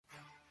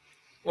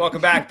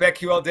Welcome back,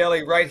 BetQL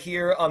Daily, right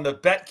here on the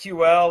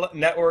BetQL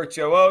Network.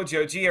 Joe O,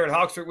 Joe G, Aaron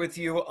Hawksworth with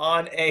you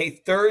on a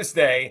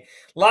Thursday.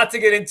 Lot to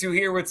get into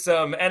here with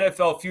some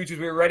NFL futures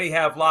we already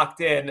have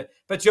locked in.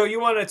 But Joe, you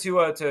wanted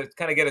to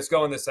kind of get us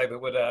going this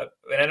segment with an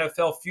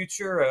NFL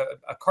future,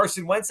 a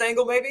Carson Wentz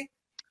angle, maybe?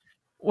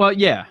 Well,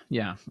 yeah.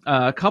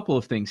 A couple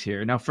of things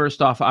here. Now,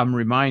 first off, I'm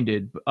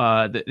reminded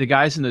the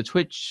guys in the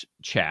Twitch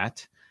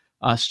chat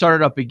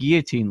started up a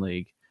guillotine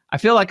league. I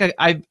feel like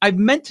I've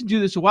meant to do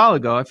this a while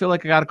ago. I feel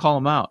like I got to call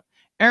them out.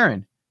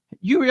 Aaron,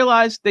 you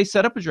realize they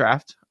set up a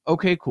draft.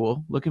 Okay,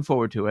 cool. Looking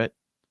forward to it.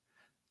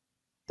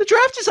 The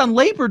draft is on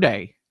Labor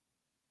Day.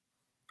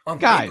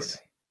 Guys,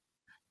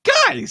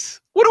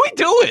 what are we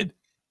doing?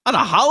 On a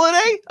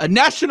holiday? A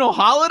national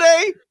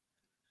holiday?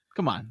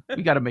 Come on.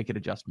 We got to make an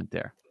adjustment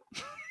there.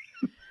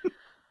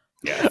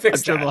 Yeah,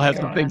 fix I'm sure that. they'll have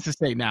some things to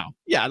say now.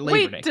 Yeah,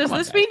 Labor Day. Wait, does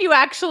this mean you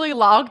actually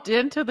logged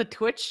into the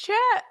Twitch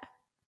chat?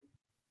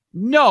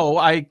 No,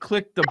 I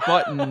clicked the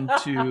button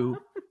to,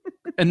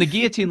 and the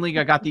Guillotine League,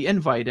 I got the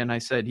invite and I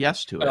said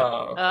yes to it.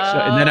 Oh, okay.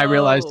 And then I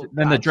realized,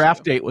 then the gotcha.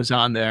 draft date was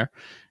on there.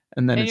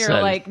 And then And it you're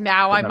said, like,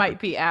 now I whatever.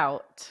 might be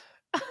out.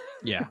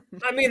 Yeah.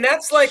 I mean,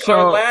 that's like So-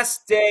 our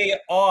last day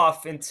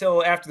off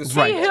until after the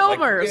Super Hey, Bowl. Like,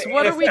 Hilmers, in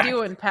what are we effect.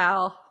 doing,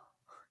 pal?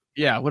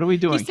 Yeah. What are we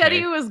doing? He said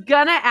Kay? he was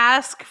gonna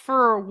ask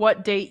for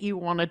what date you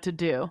wanted to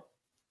do. It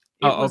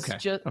Oh, was okay,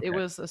 just okay. it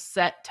was a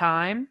set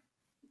time.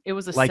 It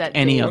was a Like set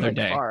any date other like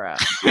day. far out.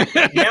 Now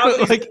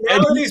that, Like now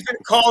that he's been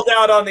called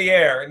out on the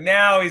air,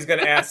 now he's going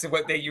to ask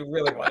what day you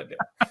really want to do.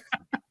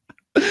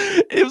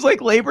 It was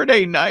like Labor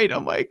Day night.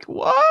 I'm like,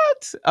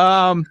 what?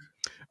 All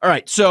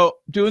right. So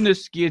doing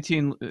this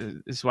guillotine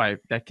this is why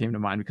that came to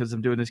mind, because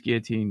I'm doing this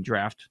guillotine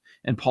draft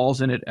and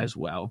Paul's in it as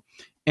well.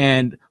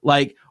 And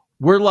like,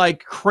 we're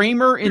like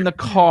Kramer in the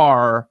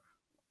car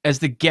as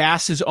the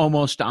gas is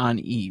almost on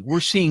E. We're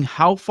seeing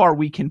how far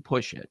we can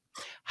push it.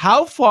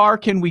 How far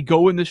can we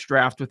go in this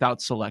draft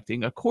without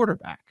selecting a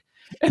quarterback?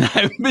 And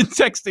I've been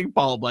texting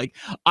Paul, I'm like,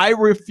 I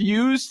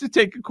refuse to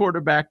take a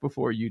quarterback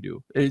before you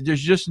do.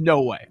 There's just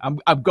no way.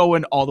 I'm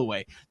going all the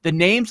way. The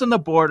names on the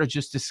board are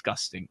just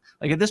disgusting.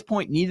 Like at this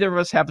point, neither of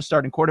us have a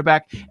starting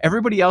quarterback.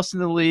 Everybody else in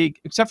the league,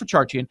 except for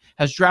Charchian,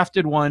 has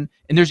drafted one,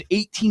 and there's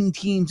 18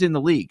 teams in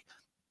the league.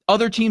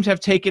 Other teams have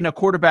taken a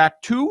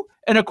quarterback 2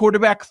 and a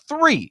quarterback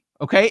 3.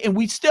 Okay. And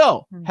we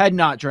still had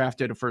not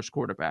drafted a first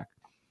quarterback.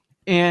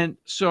 And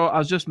so I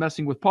was just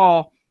messing with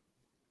Paul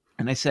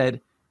and I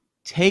said,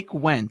 take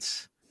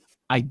Wentz.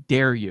 I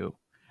dare you.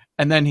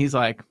 And then he's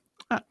like,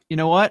 you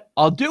know what?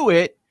 I'll do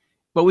it.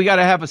 But we got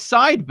to have a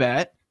side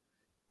bet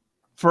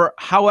for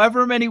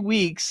however many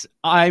weeks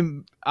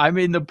I'm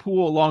in the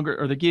pool longer,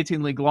 or the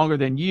guillotine league longer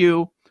than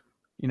you.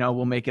 You know,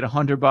 we'll make it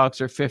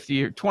 $100 or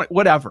 50 or 20,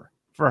 whatever,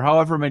 for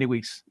however many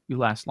weeks you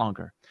last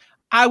longer.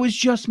 I was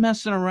just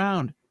messing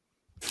around.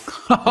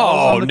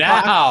 Oh,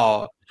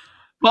 now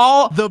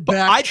Paul, The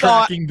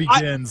backtracking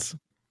begins.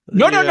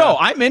 No.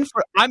 I'm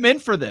in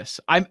for this.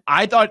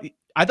 I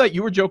thought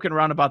you were joking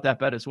around about that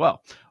bet as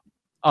well.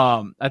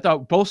 I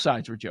thought both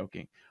sides were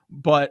joking,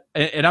 but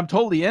and I'm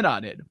totally in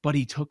on it. But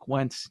he took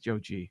Wentz, Joe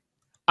G.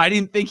 I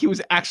didn't think he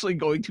was actually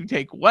going to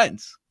take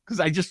Wentz because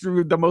I just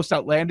threw the most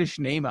outlandish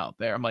name out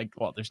there. I'm like,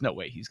 well, there's no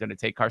way he's going to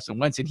take Carson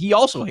Wentz, and he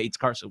also hates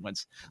Carson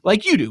Wentz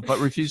like you do, but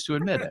refused to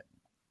admit it.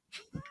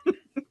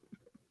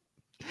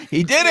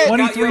 He did it.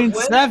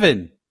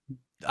 23-7.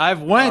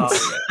 I've Wentz.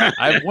 Oh,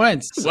 I've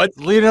Wentz. What's-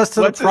 Leading us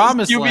to the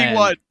promised QB1.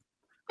 land.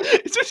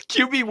 It's just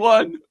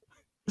QB1.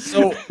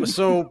 So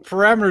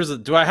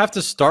parameters. Do I have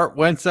to start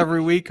Wentz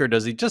every week, or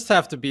does he just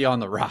have to be on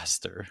the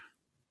roster?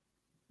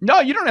 No,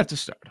 you don't have to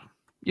start.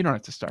 You don't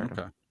have to start.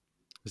 Okay.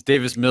 Is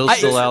Davis Mills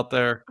still out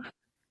there?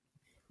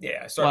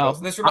 Yeah, sorry. Well,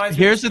 This reminds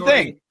me. here's of a the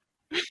thing.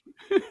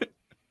 story.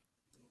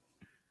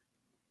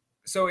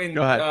 So in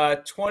Go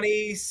ahead.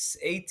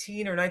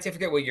 2018 or 19, I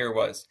forget what year it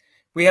was.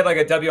 We had like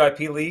a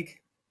WIP league,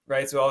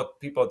 right? So all the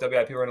people at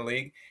WIP were in a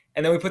league,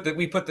 and then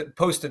we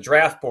post a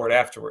draft board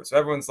afterwards. So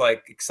everyone's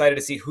like excited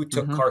to see who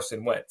took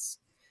Carson Wentz.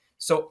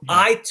 So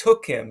I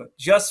took him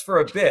just for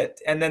a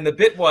bit, and then the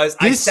bit was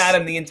I sat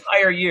him the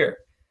entire year.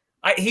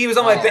 He was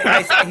on my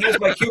he was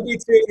my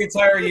QB2 the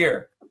entire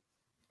year.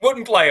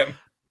 Wouldn't play him.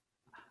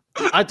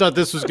 I thought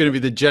this was going to be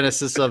the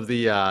genesis of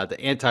the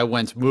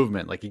anti-Wentz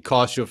movement. Like he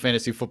cost you a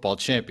fantasy football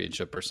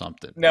championship or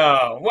something.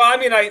 No, well, I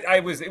mean,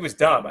 it was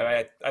dumb.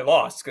 I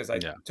lost because I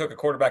took a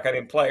quarterback I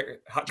didn't play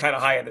kind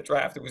of high in the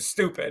draft. It was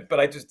stupid,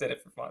 but I just did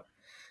it for fun.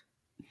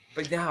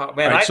 But no,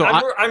 man, Right, so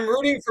I'm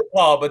rooting for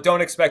Paul, but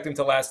don't expect him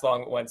to last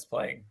long with Wentz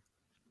playing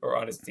or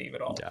on his team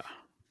at all. Yeah.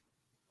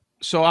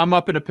 So I'm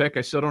up in a pick.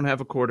 I still don't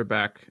have a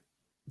quarterback.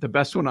 The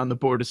best one on the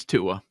board is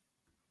Tua.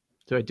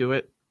 Do I do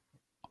it?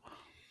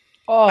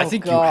 Oh, I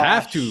think you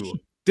have to.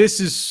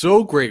 This is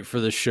so great for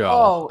the show.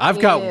 Oh, I've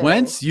got ew.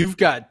 Wentz. You've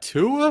got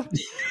Tua.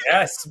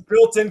 Yes,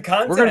 built-in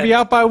content. We're going to be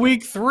out by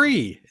week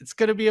 3. It's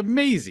going to be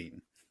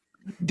amazing.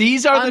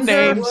 These are the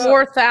Under names.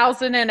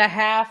 4,000 and a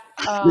half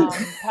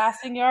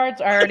passing yards.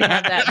 I already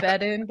have that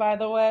bet in, by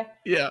the way.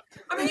 Yeah.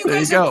 I mean, you There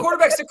guys you have go.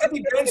 quarterbacks that could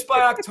be benched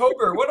by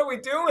October. What are we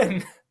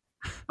doing?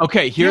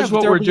 Okay, here's but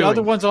what there'll we're be doing.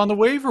 other ones on the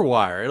waiver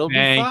wire. It'll be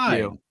Thank fine.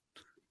 you.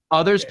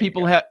 Other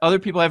people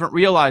haven't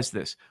realized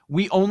this.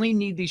 We only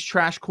need these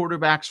trash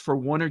quarterbacks for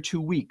 1 or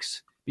 2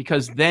 weeks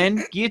because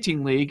then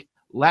Guillotine League,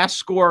 last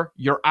score,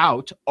 you're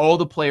out. All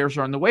the players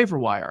are on the waiver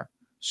wire.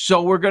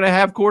 So we're going to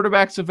have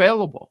quarterbacks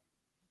available.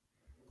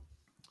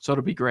 So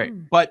it'll be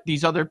great. But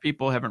these other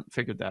people haven't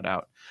figured that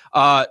out.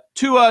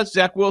 Tua,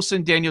 Zach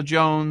Wilson, Daniel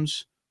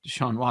Jones,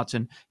 Deshaun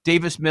Watson,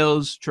 Davis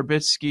Mills,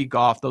 Trubisky,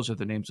 Goff. Those are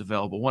the names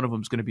available. One of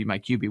them is going to be my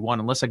QB1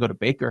 unless I go to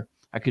Baker.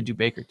 I could do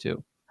Baker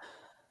too.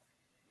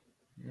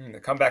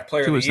 The comeback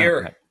player of the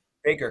year,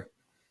 Baker.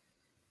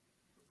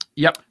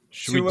 Yep.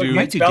 Should we do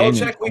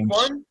Belichick week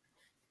 1?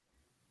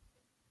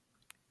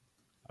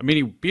 I mean,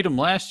 he beat him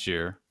last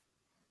year,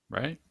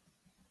 right?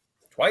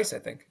 Twice, I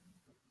think.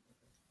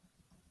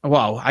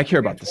 Well, I care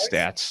about the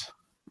stats,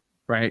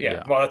 right?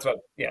 Yeah. Well, that's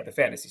the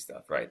fantasy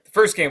stuff, right? The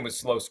first game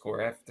was low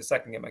score. The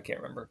second game, I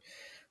can't remember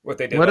what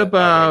they did. What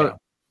about?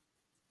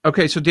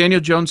 Okay, so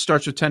Daniel Jones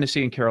starts with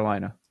Tennessee and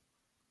Carolina.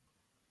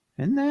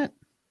 Isn't that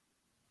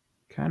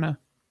kind of?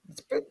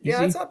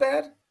 Yeah, it's not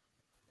bad.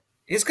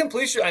 His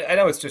completion, I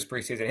know it's just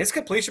preseason. His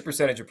completion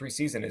percentage of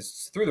preseason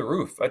is through the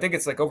roof. I think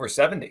it's like over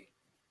 70.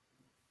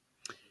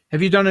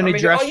 Have you done any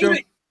draft, Joe?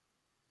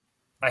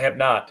 I have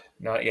not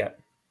yet.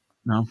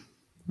 No.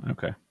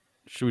 Okay.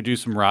 Should we do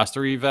some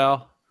roster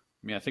eval? I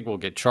mean, I think we'll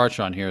get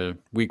Charch on here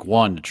week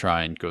 1 to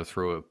try and go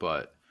through it,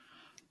 but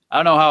I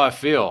don't know how I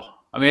feel.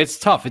 I mean, it's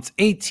tough. It's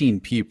 18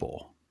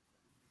 people.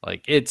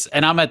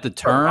 And I'm at the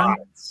turn.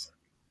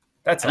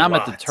 I'm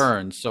at the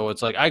turn, so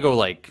it's like I go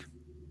like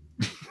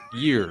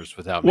years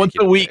without once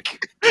a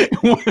week.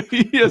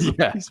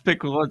 He's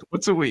picked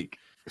once a week.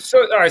 So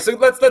all right, so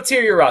let's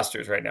hear your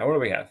rosters right now. What do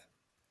we have?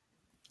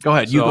 Go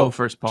ahead, you go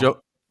first,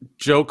 Paul.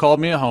 Joe called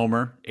me a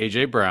homer.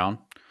 AJ Brown,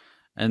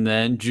 and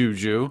then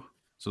Juju.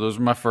 So those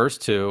were my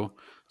first 2.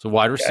 So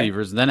wide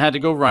receivers, and then had to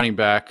go running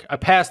back. I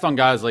passed on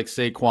guys like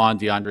Saquon,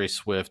 DeAndre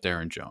Swift,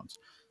 Aaron Jones.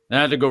 Then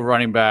I had to go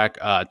running back.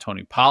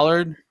 Tony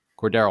Pollard,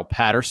 Cordero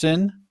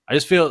Patterson. I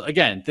just feel,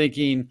 again,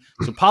 thinking,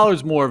 so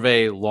Pollard's more of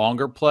a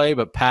longer play,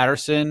 but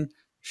Patterson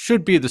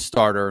should be the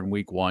starter in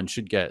week 1,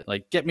 should get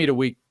me to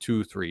week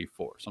 2, 3,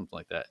 4, something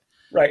like that.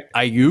 Right.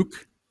 Ayuk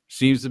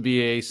seems to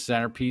be a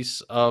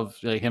centerpiece of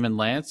him and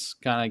Lance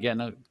kind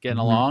of getting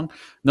along.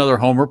 Another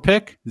homer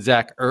pick,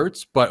 Zach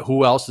Ertz, but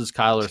who else is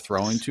Kyler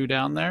throwing to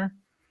down there?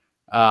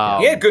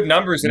 He had good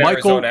numbers in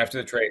Arizona after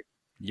the trade.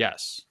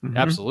 Yes,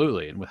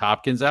 absolutely. And with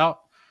Hopkins out,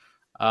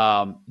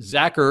 Michael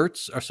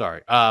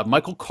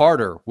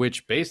Carter,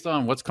 which based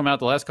on what's come out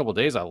the last couple of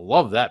days, I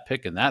love that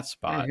pick in that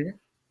spot.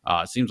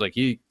 It seems like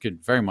he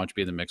could very much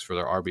be in the mix for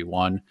their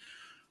RB1.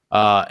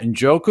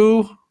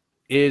 Njoku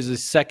is a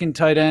second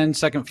tight end,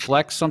 second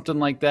flex, something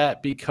like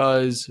that,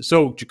 because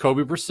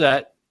Jacoby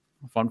Brissett,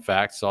 fun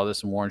fact, saw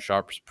this in Warren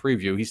Sharp's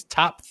preview. He's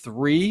top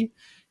 3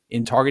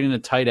 in targeting a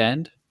tight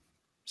end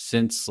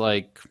since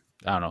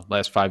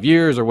last 5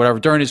 years or whatever,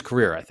 during his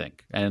career, I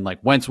think. And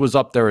Wentz was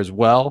up there as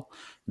well.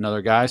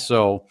 Another guy.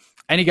 So,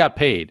 and he got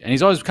paid. And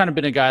he's always kind of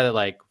been a guy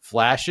that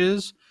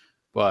flashes,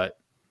 but,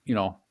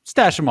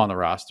 stash him on the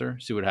roster,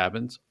 see what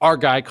happens. Our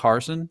guy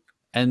Carson,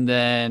 and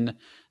then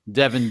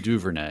Devin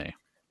Duvernay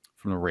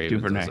from the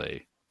Ravens.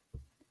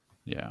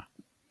 Yeah,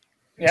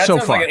 it so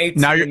sounds far. Like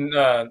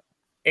an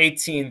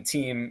 18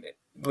 team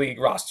league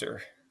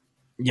roster.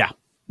 Yeah.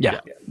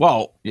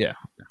 Well, yeah.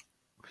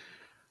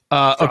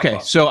 Okay,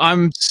 so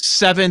I'm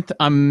 7th.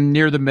 I'm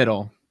near the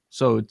middle.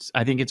 So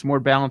I think it's more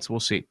balanced.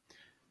 We'll see.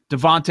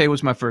 Devontae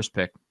was my first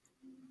pick.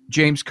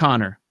 James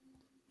Conner,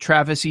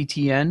 Travis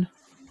Etienne,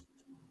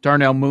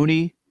 Darnell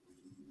Mooney,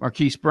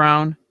 Marquise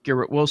Brown,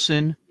 Garrett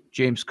Wilson,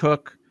 James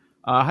Cook.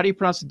 How do you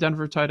pronounce the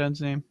Denver tight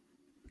end's name?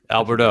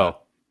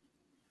 Alberto.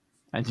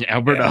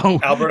 Alberto.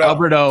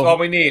 That's all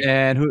we need.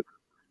 And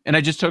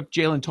I just took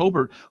Jalen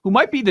Tolbert, who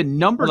might be the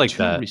number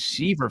 2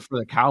 receiver for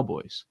the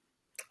Cowboys.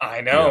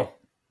 I know.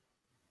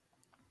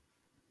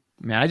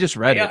 Man, I just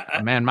read it.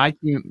 Man, my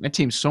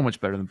team's so much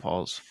better than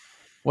Paul's.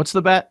 What's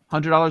the bet?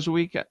 $100 a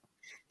week?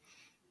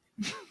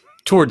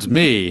 Towards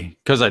me,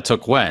 because I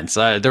took Wentz.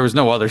 There was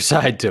no other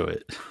side to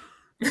it.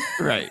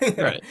 Right.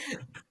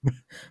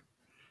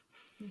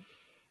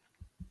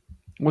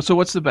 Well, so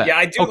what's the bet? Yeah,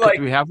 I do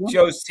do we have one?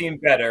 Joe's team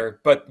better,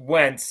 but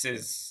Wentz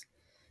is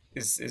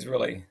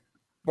really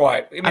why.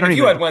 I mean, if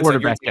you had Wentz on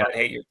your team, I'd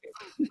hate your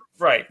team.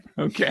 Right.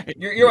 Okay.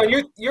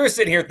 You're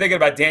sitting here thinking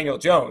about Daniel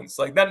Jones.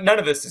 None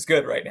of this is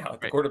good right now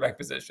at the quarterback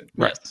position.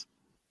 Right.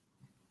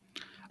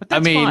 But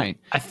that's fine.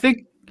 I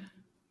think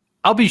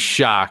I'll be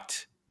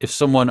shocked if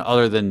someone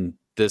other than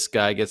this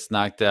guy gets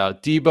knocked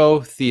out. Debo,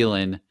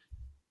 Thielen,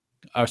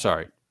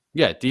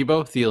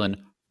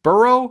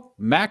 Burrow,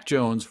 Mac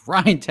Jones,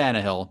 Ryan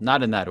Tannehill,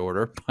 not in that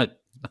order,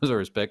 but those are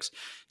his picks.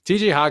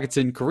 TJ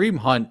Hockenson, Kareem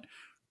Hunt,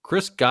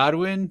 Chris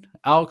Godwin,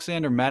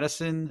 Alexander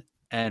Madison,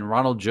 and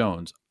Ronald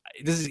Jones.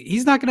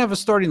 He's not going to have a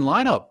starting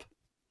lineup.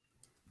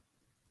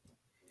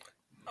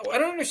 I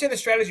don't understand the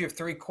strategy of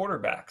 3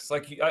 quarterbacks. All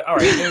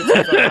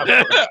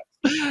right,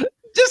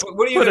 just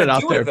what are you going to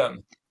do with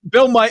them?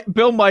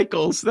 Bill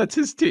Michaels. That's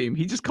his team.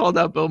 He just called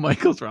out Bill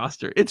Michaels'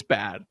 roster. It's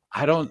bad.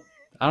 I don't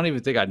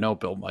even think I know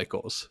Bill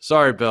Michaels.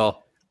 Sorry,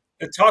 Bill.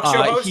 The talk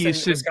show host he in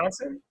used to-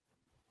 Wisconsin?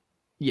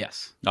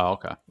 Yes, Oh,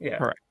 okay. Yeah.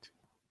 correct.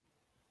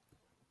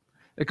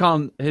 They call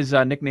him, his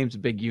nickname's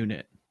Big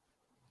Unit.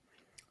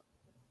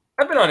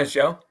 I've been on his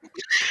show.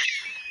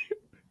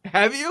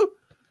 Have you?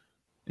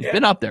 He's Yeah.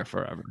 been up there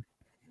forever.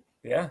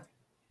 Yeah.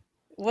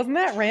 Wasn't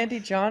that Randy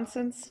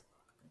Johnson's?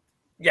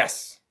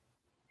 Yes.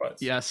 Was.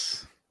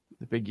 Yes,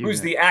 the Big Unit.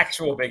 Who's the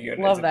actual big unit?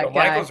 Love Is it that Bill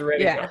guy. Michaels or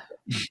Randy Yeah.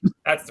 Johnson?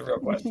 That's the real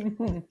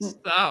question.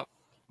 Stop.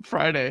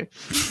 Friday.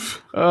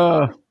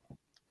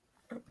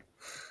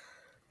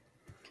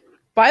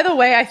 By the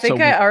way, I think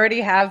So I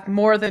already have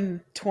more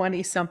than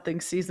 20-something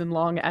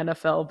season-long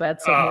NFL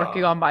bets. I'm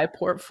working on my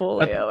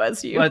portfolio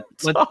as you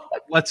talk.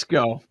 Let's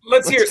go.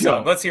 Let's hear go.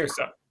 some. Let's hear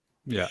some.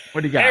 Yeah. What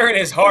do you got? Aaron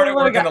is hard at Oh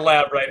my work in God. the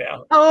lab right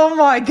now. Oh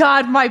my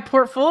God, my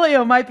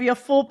portfolio might be a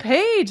full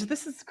page.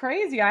 This is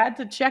crazy. I had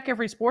to check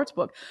every sports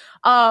book.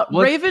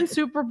 Ravens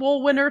Super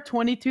Bowl winner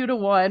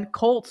 22-1,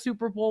 Colts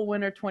Super Bowl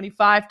winner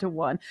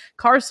 25-1,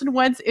 Carson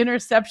Wentz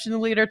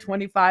interception leader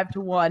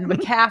 25-1,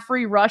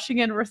 McCaffrey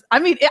rushing and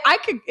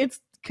it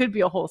could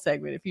be a whole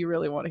segment if you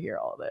really want to hear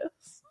all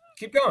this.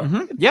 Keep going.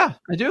 Mhm. Yeah,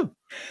 I do.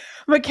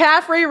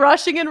 McCaffrey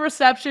rushing and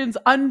receptions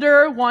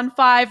under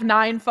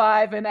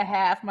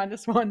 1,595.5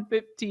 minus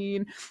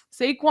 115.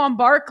 Saquon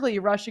Barkley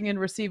rushing and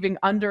receiving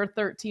under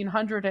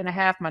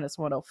 1,300.5 minus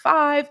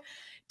 105.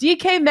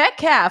 DK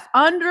Metcalf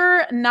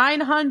under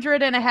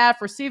 900.5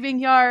 receiving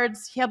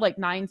yards. He had like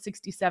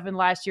 967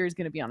 last year. He's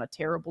going to be on a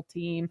terrible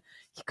team.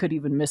 He could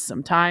even miss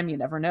some time. You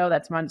never know.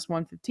 That's minus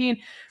 115.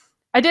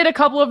 I did a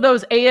couple of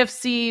those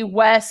AFC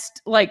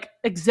West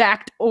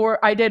exact, or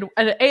I did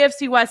an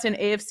AFC West and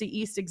AFC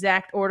East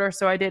exact order.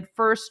 So I did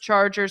first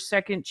Chargers,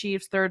 second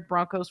Chiefs, third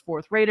Broncos,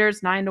 fourth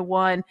Raiders,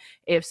 9-1.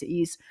 AFC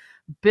East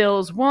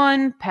Bills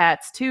 1,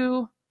 Pats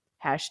 2,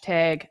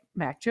 hashtag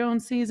Mac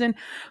Jones season.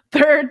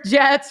 Third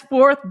Jets,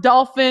 fourth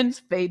Dolphins,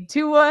 fade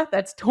Tua.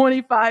 That's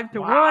 25-1.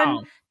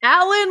 Wow.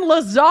 Alan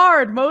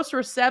Lazard, most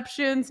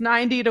receptions,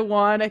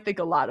 90-1. I think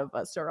a lot of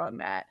us are on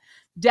that.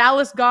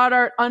 Dallas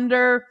Goedert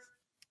under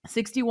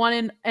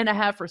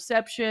 61.5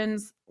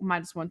 receptions,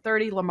 minus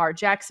 130. Lamar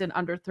Jackson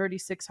under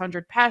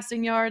 3,600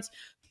 passing yards.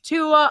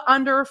 Tua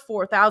under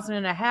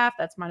 4,000.5.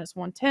 That's minus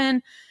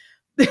 110.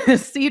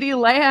 CeeDee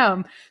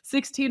Lamb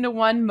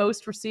 16-1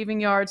 most receiving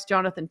yards.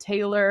 Jonathan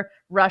Taylor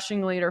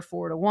rushing leader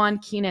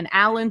 4-1. Keenan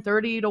Allen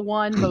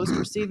 30-1 most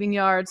receiving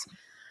yards.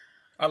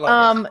 I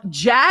love it.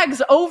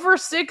 Jags over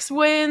 6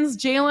 wins.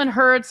 Jalen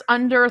Hurts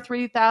under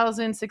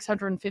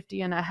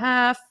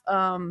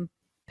 3,650.5.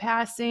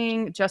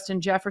 Passing, Justin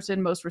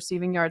Jefferson, most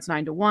receiving yards,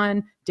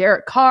 9-1.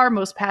 Derek Carr,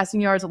 most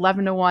passing yards,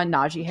 11-1.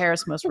 Najee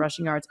Harris, most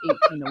rushing yards,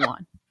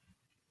 18-1.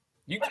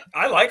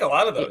 I like a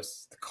lot of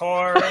those. The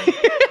Carr,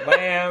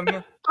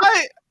 Lamb,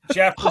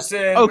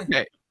 Jefferson.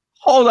 Okay,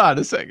 hold on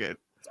a second.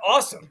 It's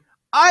awesome.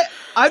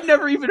 I've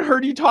never even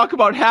heard you talk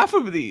about half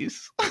of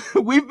these.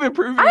 We've been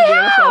proving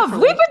I have.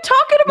 We've been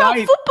talking about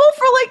football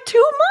for like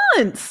 2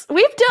 months.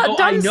 We've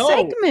done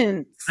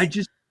segments.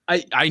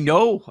 I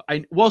know.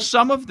 Well,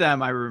 some of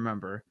them I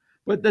remember,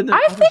 but then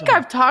I think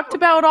I've talked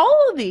about all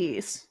of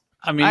these.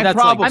 I mean, I that's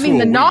probably- like I mean,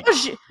 the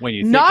Najee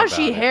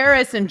Najee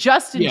Harris and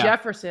Justin Yeah.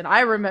 Jefferson. I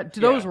remember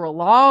those were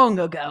long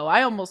ago.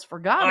 I almost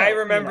forgot. I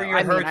remember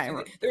your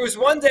Hurts. There was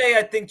one day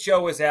I think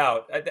Joe was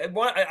out.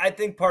 I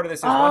think part of this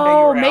is one day you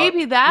were out.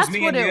 Maybe that's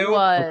me what and it you,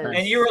 was.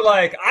 And you were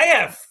like, I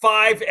have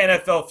 5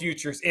 NFL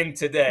futures in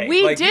today.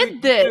 We Like, did you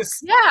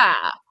this. just-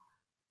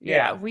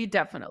 Yeah, we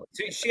definitely.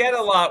 She had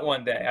a lot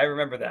one day. I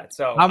remember that.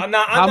 So How- I'm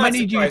not how many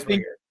do you surprised we're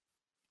think- here.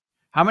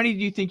 How many do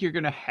you think you're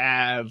going to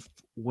have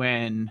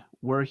when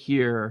we're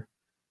here,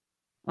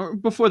 or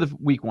before the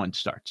week 1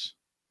 starts?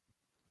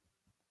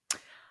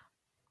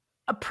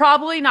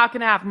 Probably not going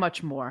to have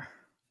much more,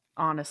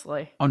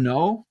 honestly. Oh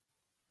no.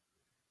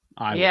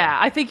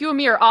 I think you and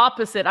me are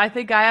opposite. I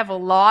think I have a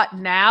lot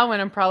now,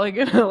 and I'm probably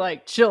going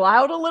to chill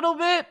out a little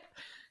bit.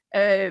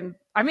 And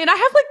I mean, I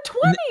have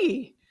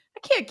 20. I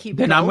can't keep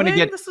Then going. I'm gonna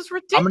get- This is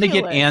ridiculous. I'm gonna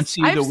get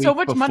antsy I have the so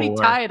week much money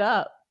before. tied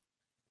up.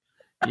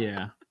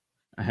 Yeah,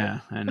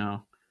 I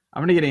know.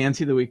 I'm gonna get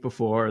antsy the week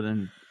before.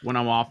 Then when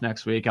I'm off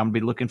next week, I'm gonna be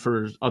looking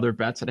for other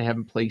bets that I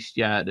haven't placed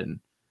yet. And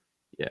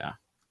yeah,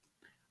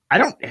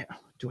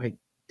 do I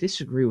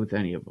disagree with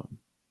any of them?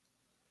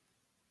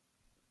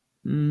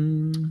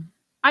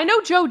 I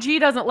know Joe G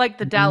doesn't like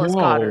the Dallas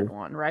No. Goedert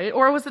one, right?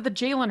 Or was it the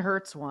Jalen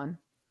Hurts one?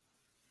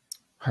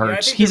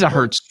 Hurts. think He's a they're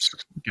Hurts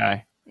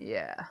guy.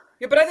 Yeah.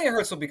 Yeah, but I think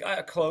Hurts will be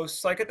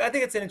close. I think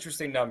it's an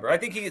interesting number. I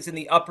think he gets in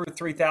the upper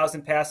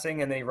 3,000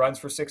 passing, and then he runs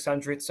for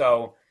 600.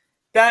 So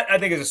that I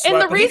think is a sweat.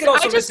 And the but he could reason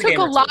also I miss just a took game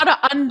a or two. lot of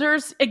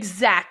unders.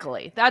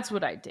 Exactly. That's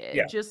what I did.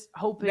 Yeah. Just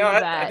hoping No, I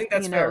that think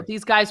that's fair.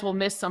 these guys will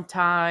miss some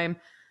time.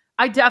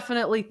 I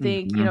definitely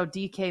think,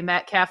 DK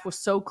Metcalf was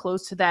so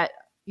close to that.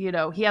 He had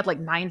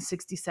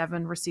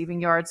 967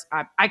 receiving yards.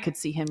 I could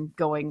see him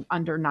going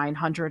under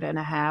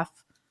 900.5.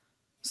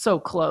 So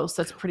close.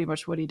 That's pretty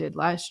much what he did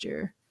last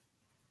year.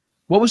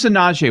 What was the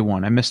Najee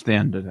one? I missed the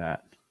end of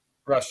that.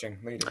 rushing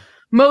leader.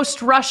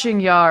 Most rushing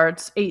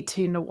yards,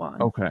 18-1.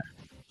 Okay.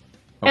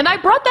 And I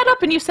brought that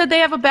up, and you said they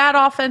have a bad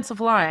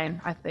offensive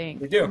line, I think.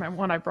 They do. Remember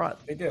when I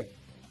brought. They do.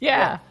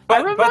 Yeah, But-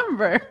 I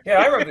remember. Yeah,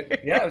 I remember.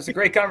 Yeah, it was a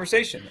great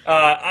conversation.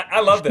 I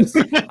love this.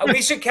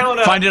 We should count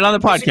up. Find it on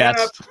the we should count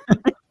podcast.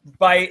 up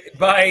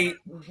by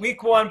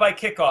week one, by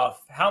kickoff,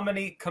 how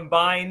many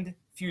combined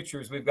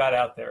futures we've got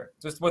out there?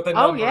 Just what the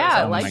Oh, number yeah, is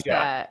I on like the shot.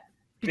 that.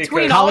 Because-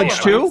 Between all College of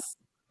too? us.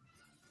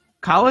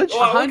 College?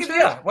 Well, look at- 100?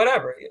 yeah,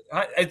 whatever.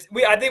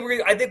 I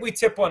think we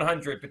tip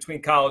 100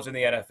 between college and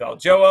the NFL.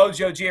 Joe O,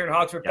 Joe G, Aaron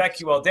Hawksworth,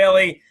 BetQL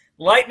Daily,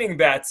 Lightning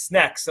Bets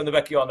next on the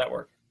BetQL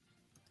Network.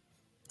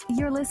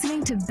 You're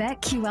listening to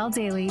BetQL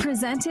Daily,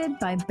 presented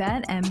by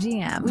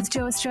BetMGM, with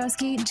Joe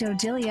Ostrowski, Joe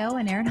Giglio,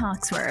 and Aaron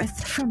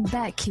Hawksworth from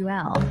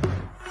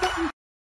BetQL.